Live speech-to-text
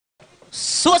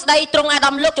សួស្ដីត្រង់អាដា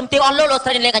មលោកជំទាវអស់លោកស្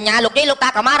រីលេងកញ្ញាលោកយាយលោកតា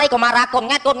កម្មារីកម្មារាកូន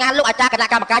ងាត់កូនងាលោកអាចារ្យគណៈ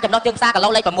កម្មការចំណុះជើងផ្សារគីឡូ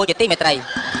លេខ6ជាទីមេត្រី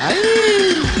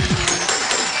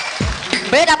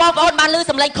ពេលដែលបងប្អូនបានឮ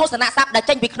សំឡេងឃោសនាស័ព្ទដែល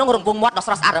ចេញពីក្នុងរង្វង់មាត់ដ៏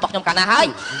ស្រស់ស្អាតរបស់ខ្ញុំកាលណាហើយ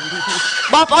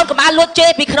បងប្អូនកុំបានលួចជេរ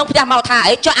ពីក្នុងផ្ទះមកថា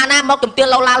អីចុះអាណាមកជំទាវ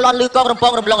ឡូឡាលន់ឮកងរំព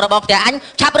ងរំលងរបស់ផ្ទះអញ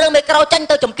ឆាប់រឿងមេក្រូចេញ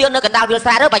ទៅជំទាវនៅកណ្ដាលវាលស្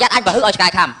រែប្រយ័ត្នអញបើហឺឲ្យឆ្កែ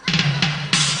ខំ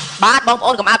បាទបងប្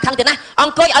អូនកុំអើខឹងទេណាអ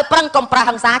ង្គុយឲ្យប្រឹងកុំប្រះ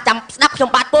ហិង្សាចាំស្ដាប់ខ្ញុំ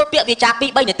បាទពោលពាក្យវាចា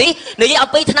2-3នាទីនិយាយអំ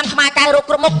ពីឆ្នាំខ្មែរកែរោគ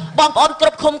គ្រប់មុខបងប្អូនគ្រ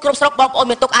ប់ឃុំគ្រប់ស្រុកបងប្អូន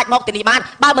មានទុកអាចមកទីនេះបាន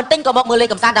បើមិនទិញក៏មកមើលលេខ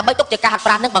កំសាន្តដើម្បីទុកជាការហាត់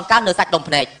ប្រាណនឹងបង្កើននៅសាច់ដុំ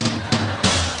ភ្នែក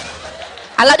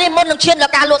ឥឡូវនេះមុននឹងឈានដ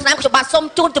ល់ការលក់ស្នាមខ្ញុំបាទសូម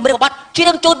ជូនជំរាបបទជឿ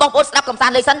នជូនបងប្អូនស្ដាប់កំសា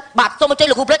ន្តលេខសិនបាទសូមអញ្ជើញ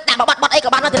លោកគ្រូព្រឹកដាក់បទអីក៏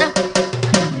បានដែរទេណា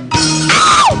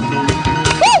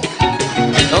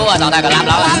អូអត់ដល់កន្លះ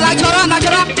ឡើងឈរឡើងឈ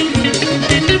រ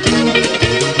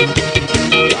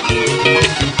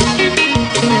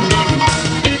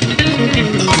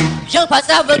យើងភា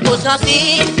សាវិញគូស្ងោស៊ី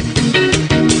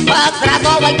បើស្រា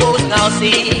ក៏វិញគូស្ងោ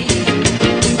ស៊ី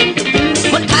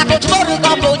មិនថាគូឈ្មោះឬ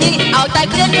ក៏គូញីឲ្យតែ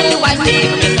គ្រាគឺវាយស៊ី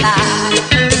មិនដា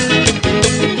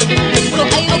ព្រោះ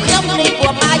អីលោកខ្ញុំនេះពួ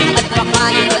កម៉ាយអត់ប្រកបា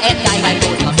យរើអេតកាយវាយគូ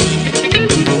ស្ងោស៊ី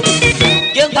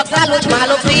យើងភាសាលួចឆ្មា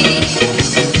លោកស៊ី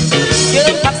យើ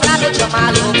ងភាសាលួចឆ្មា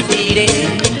លោកស៊ីទេ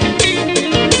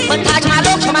មិនថាឆ្មា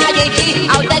លោកឆ្មាយាយជី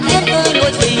ឲ្យតែគ្រាគឺលួ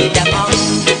ចស៊ីទាំងអស់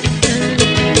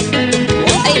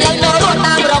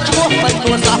មិន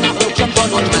គួរសោះខ្ញុំក៏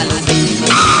លួចឆ្មាលោកស៊ី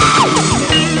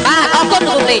បាទអរគុណ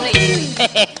លោកនេះ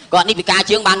គាត់នេះពិការ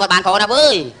ជើងបានគាត់បានខណាវើ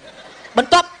យបន្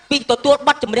ទាប់ពីទទួល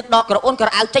ប័ណ្ណចម្រៀងដ៏ក្រអូនក្រ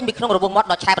អៅចេញពីក្នុងរង្វង់មាត់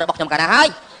ដ៏ឆែបរបស់ខ្ញុំកាលណាហើយ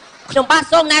ខ្ញុំបាទ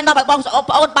សូមណែនាំឲ្យបង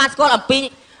ប្អូនបានស្គាល់អំពី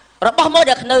របស់មួយ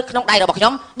ដែលនៅក្នុងដៃរបស់ខ្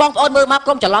ញុំបងប្អូនមើលមក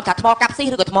កុំច្រឡំថាថ្មកាប់ស៊ី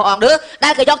ឬក៏ថ្មអងឌឺដែ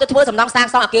លគេយកទៅធ្វើសំណង់សាង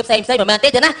សង់អគារផ្សេងៗមិនមែនទេ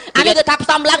ណាអានេះគឺថាផ្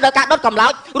សំឡើងដោយការដុតកំឡោ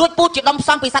ចរួចពូតជាដុំផ្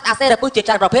សំពីសត្វអាសេរពឹសជា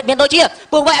ច្រើនប្រភេទមានដូចជា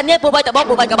ពូវៃអនាពូវៃតប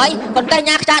ពូវៃកបីកន្ទះ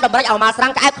ញ៉ាខ្ចាដំរីឲ្យមកស្រាំ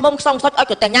ងក្អែបខ្មុំខ្សងសុចឲ្យ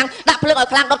កន្ទះញ៉ាំដាក់ភ្លើងឲ្យ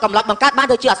ខ្លាំងដុតកំឡោចបង្កើតបាន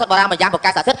ដូចជាអសត់បារាមយ៉ាងប្រកា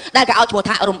សសិទ្ធដែលគេឲ្យឈ្មោះ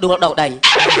ថារំដួលដោដី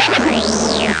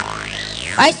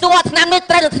ហើយសួរឆ្នាំនេះ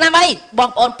ត្រូវនឹងឆ្នាំអីបង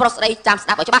ប្អូនប្រុសស្ដីចាំស្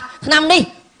ដាប់ឲ្យច្បាស់ឆ្នាំនេះ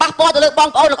ប៉ះពាល់ទៅលើបង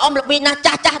ប្អូនលោកអ៊ំលោកមីងណា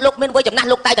ចាស់ចាស់លោកមានវ័យចំណាស់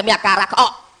លោកតែតែមានអាការៈក្អ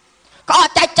ក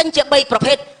ចែកចេញជា3ប្រ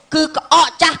ភេទគឺក្អក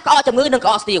ចាស់ក្អកជំងឺនិងក្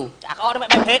អកស្ទាវចាក្អកនេះ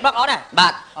3ប្រភេទបងអូនណាបា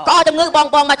ទក្អកជំងឺបង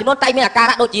មួយចំនួនតែមានអាកា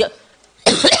រៈដូចជា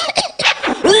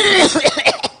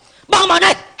បងមក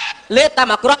នេះលេបតាម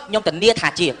អាក្រក់ខ្ញុំធានាថា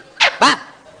ជាបាទ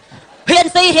ហ៊ាន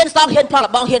ស៊ីហ៊ានសងហ៊ានផ្លោះល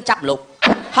បងហ៊ានចាប់លោក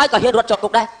ហើយក៏ហ៊ានរត់ចូលគុ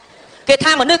កដែរគេ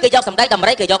ថាមនុស្សគេយកសម្ដីដំ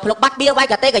រីគេយកភ្លុកបាត់បៀវាយ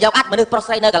កាទេគេយកអាត់មនុស្សប្រុស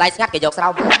ស្រីនៅកន្លែងស្ងាត់គេយកស្រោ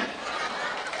ម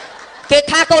គេ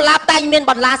ថាកូនឡាបតែងមាន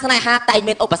បន្លាស្នេហាតែង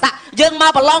មានឧបសគ្គយើងមក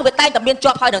ប្រឡងវាតែងតែមាន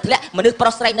ជាប់ហើយនឹងធ្លាក់មនុស្សប្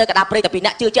រុសស្រីនៅកណ្ដាលព្រៃតែពីរ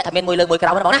នាក់ជឿជាក់ថាមានមួយលើមួយក្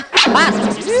រោមណាបងណាបាទ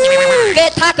គេ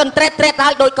ថាកន្ត្រេតហើ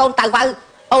យដោយកូនតៅវ៉ៅ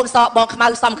អូនសបងខ្មៅ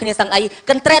សំគ្នាសឹងអី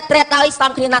កន្ត្រេតហើយ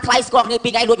សំគ្នាណាថ្លៃស្គាល់គ្នាពី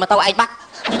រថ្ងៃលួចម៉ូតូឯងបាត់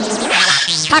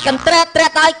ថាកន្ត្រេត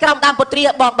ហើយក្រោមដើមពុទ្រា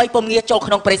បង3ពុំងារចូល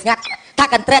ក្នុងព្រៃស្ងាត់ថា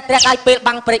កន្ត្រេតហើយពេល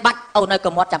បាំងព្រៃបាត់អូននៅក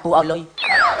មាត់ចាំពូឲ្យលុយ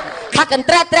ថាកន្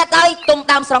ត្រេតហើយទុំ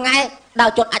ដើមស្រងែដើរ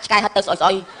ជន់អាចឆ្កែហត់ទៅស្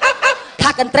អុយថា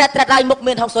កន្ត្រេតហើយមុខ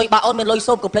មានហុងស៊ុយបើអូនមានលុយ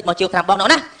សូមកុំភ្លេចមកជឿតាមបង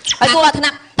ណាហើយគួរអាថ្នា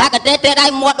ក់ថាកន្ត្រេតហើ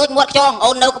យមាត់ដូចមាត់ខ្យង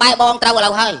អូននៅក្បែរបងត្រូវឥឡូ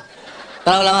វហើយ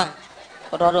ត្រូវឡើយ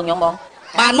គាត់រត់រឿងខ្ញុំបង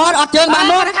បានមកអត់ជើងបាន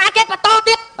មកថាគេបន្ត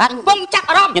ទៀតបាទវងចាប់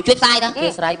អារម្មណ៍ខ្ញុំជួយផ្សាយទៅគេ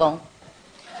ស្រ័យបង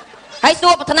ហើយសួ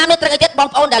រប្រាថ្នានេះត្រូវឲ្យចិត្តបង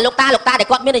ប្អូនដែលលោកតាដែល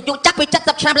គាត់មានអាយុចាប់ពី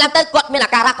70ឆ្នាំឡើងទៅគាត់មានអា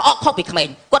ការៈក្អកខុសពីក្មេង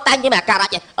គាត់តែងមានអាការៈ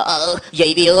ចេះយា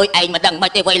យវាអើយឯងមិនដឹងមិន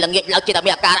ទេវ័យល្ងាចឡើងចិត្តតែ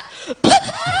មានអាការៈ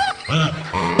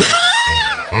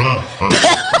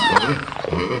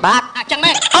បាទអញ្ចឹង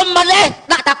មែនអ៊ំមិនទេ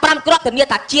ដាក់តែ5គ្រាប់ធានា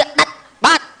ថាជាដាច់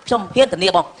បាទខ្ញុំហ៊ានធានា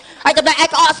បងហើយចំណែកឯ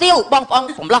ក្អកសៀវបងប្អូន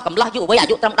កំឡោះយុវវ័យអា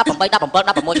យុត្រឹម18 17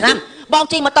 16ឆ្នាំបង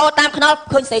ជិះម៉ូតូតាមខ្នល់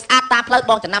ឃើញស្រីស្អាតតាមផ្លូវ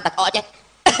បងចំណាំតែក្អកចេះ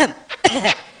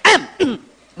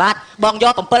បាទបងយ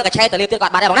ក7កញ្ឆេទៅលាបទៀតគា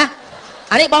ត់បានដែរបងណា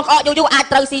អានេះបងក្អកយូរអាច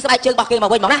ត្រូវស៊ីស្បែកជើងរបស់គេម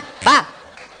កវិញបងណាបាទ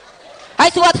ហើយ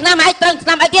សួរឆ្នាំឯងត្រូវឆ្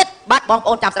នាំអីទៀតបាទបងប្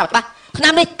អូនចាំស្ដាប់ច្បាស់ឆ្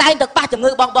នាំនេះតែងតែប៉ះជំងឺ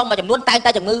បងមួយចំនួនតែងតែ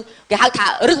ជំងឺគេហៅថា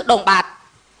រឹសដងបាត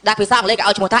ដាក់ភាសាអង់គ្លេសគេ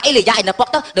ឲ្យឈ្មោះថាអេលីយ៉ាអ៊ីនប៉ុក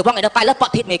ទៅឬបងអ៊ីនប៉ៃលើប៉ុក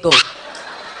ធីតមេគូ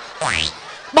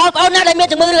បងប្អូនណាដែលមាន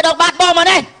ជំងឺរឹសដងបាតបងមក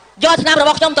នេះយកឆ្នាំរប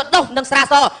ស់ខ្ញុំទៅដុសនឹងស្រា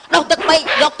សដុសទឹក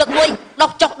3យកទឹកមួយដុ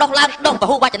សចុះដុសឡើងដុសព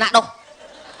ហុវចនៈដុស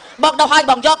បងដុសឲ្យ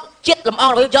បងយកជាតិលំអង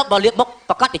របស់យកបលាបមុខ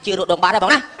ប្រកាសជាជារឹសដងបាតដែរប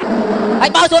ងណាហើយ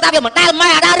បងសួរថាវាមិនដែលម៉ែ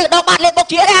អាដារឹសដងបាតលាបមុខ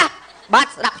ជាទេបាទ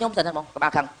ស្ដាប់ខ្ញុំសិនណាបងក្បា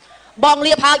លខាងបង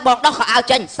លាបហើយបងដោះខោអាវ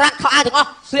ចេញស្រាក់ខោអាវទាំងអស់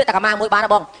ស្លៀកតែកាម៉ាមួយបានណា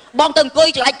បងទៅអង្គុយ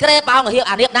ចង្លែកក្រែបោងអារៀប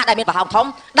អារៀបណាដែលមានប្រហោងធំ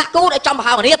ដាក់គូឲ្យចំប្រ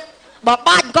ហោងអារៀបបង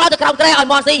បាច់អង្គទៅក្រោមក្រែឲ្យ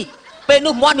មន់ស៊ីពេល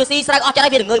នោះមន់វាស៊ីស្រូវអស់ចិត្តហើ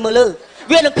យវានឹងងើយមើលលើ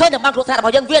វានឹងឃើញតែបានគ្រួសាររប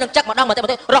ស់យើងវានឹងចឹកម្ដងមក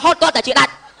រហូតទាល់តែជាដា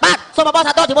ច់បាទសូមបង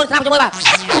ថាតជាមួយឆ្នាំជាមួយបាទ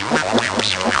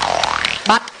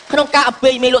ក្នុងការអំ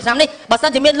ពីមានលក់ឆ្នាំនេះបើសិ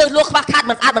នជាមានលឺលក់ខ្វះខាត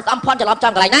មិនស្អាតមិនស្អំផន់ច្រឡំ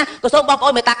ចំកន្លែងណាក៏សូមបងប្អូ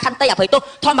នមេត្តាខន្តីអភ័យទោស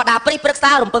ធម្មតាព្រៃព្រឹក្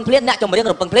សារំពឹងភ្លៀងអ្នកចម្រៀង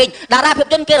រំពឹងភ្លេងតារាភាព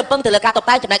យន្តគេរំពឹងទៅលើការតុប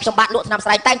តែងចំណែកខ្ញុំបាទលក់ឆ្នាំស្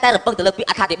រែតែងតែរំពឹងទៅលើពាក្យ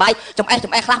អត្ថាធិប្បាយចំអេះ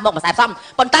ខ្លះមកមិនស្អាតសម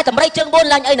ប៉ុន្តែចម្រៃជើង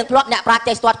4ឡើងអីនឹងផ្្លាត់អ្នកប្រាជ្ញ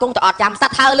ចេះស្ទាត់គង់ទៅអត់ចាំសั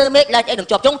ตว์ហើលើមេឃឡើងអីនឹង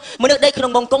ជាប់ជុងមនុស្សដេកក្នុ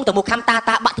ងមុងគង់ទៅមុខខំតា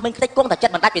បាក់ថ្មិញខ្ទេចគង់តែចិ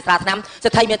ត្តមិនដាច់ពីស្រាឆ្នាំសិ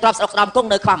ទ្ធិមានទ្រព្យស្រុកស្ដំគង់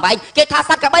នៅខ្វះបែងគេថា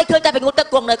សัตว์កបីឃើញតែពីងូតទឹក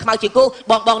គង់នៅខ្មៅជាគូ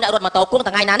បងអ្នករត់ម៉ូតូគង់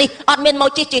ថ្ងៃណានេះអត់មានម៉ូ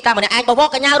ជីតាមម្នាក់ឯងបវរ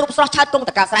កញ្ញារូបស្រស់ឆើតគង់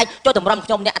តកាស្រែកចូលតម្រាំខ្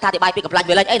ញុំអ្នកអត្ថាធិប្បាយពីកំ ផ្លាច់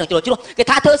វាលេងអីនឹងជ្រុលគេ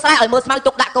ថាធ្វើស្រែឲ្យមើលស្មៅ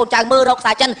ទុកដាក់កូនចៅមើលរកខ្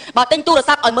សែចិនបើទិញទូរ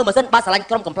ស័ព្ទឲ្យមើលម៉ាស៊ីនបើស្រឡាញ់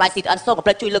ក្រុមកំ pl ស៊ីតអិនសូមកុំភ្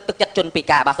លេចជួយលើកទឹកចិត្តជនពិ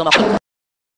ការបាទសូមអរគុណ